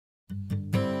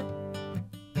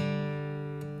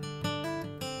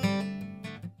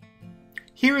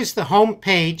Here is the home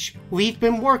page we've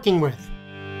been working with.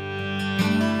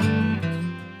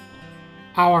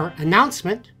 Our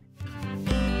announcement,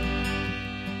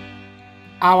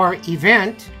 our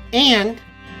event, and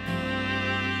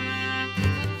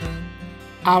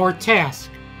our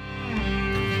task.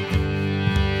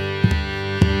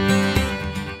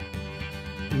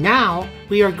 Now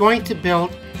we are going to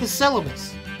build the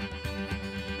syllabus.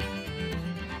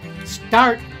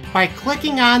 Start by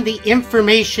clicking on the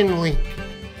information link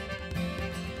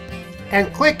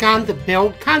and click on the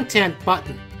Build Content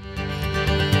button.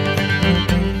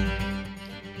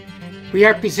 We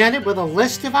are presented with a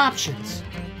list of options.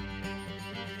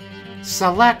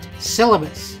 Select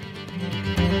Syllabus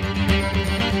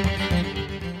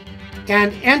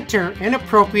and enter an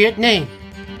appropriate name.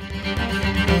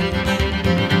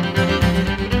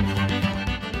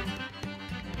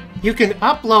 You can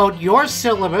upload your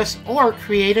syllabus or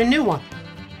create a new one.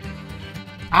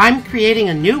 I'm creating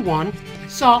a new one,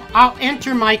 so I'll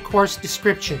enter my course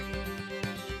description.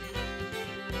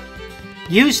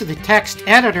 Use the text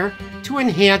editor to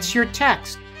enhance your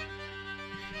text.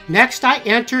 Next, I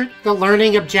enter the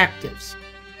learning objectives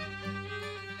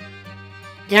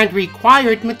and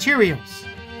required materials.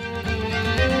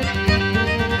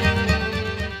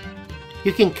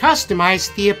 You can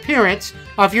customize the appearance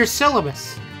of your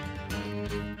syllabus.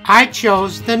 I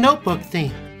chose the notebook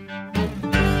theme.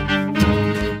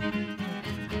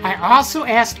 I also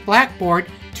asked Blackboard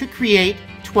to create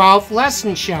 12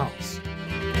 lesson shelves.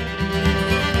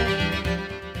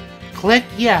 Click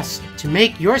Yes to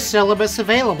make your syllabus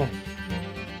available.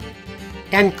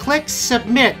 And click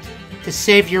Submit to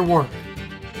save your work.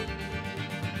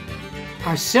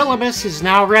 Our syllabus is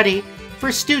now ready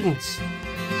for students.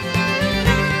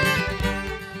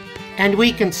 And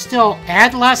we can still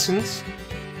add lessons,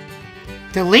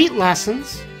 delete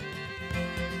lessons,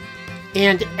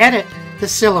 and edit the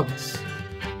syllabus.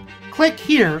 Click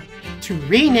here to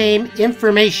rename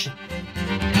information.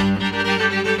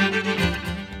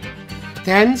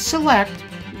 Then select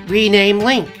Rename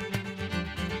Link.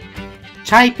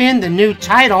 Type in the new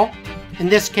title, in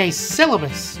this case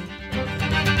Syllabus.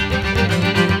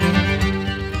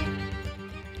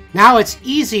 Now it's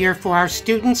easier for our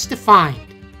students to find.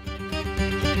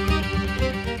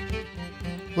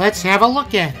 Let's have a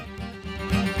look at it.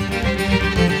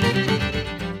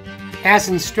 As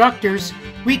instructors,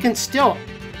 we can still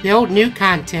build new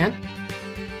content,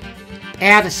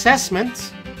 add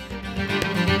assessments,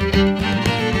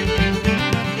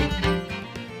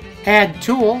 add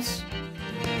tools,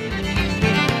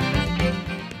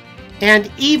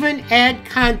 and even add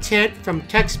content from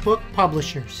textbook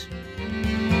publishers.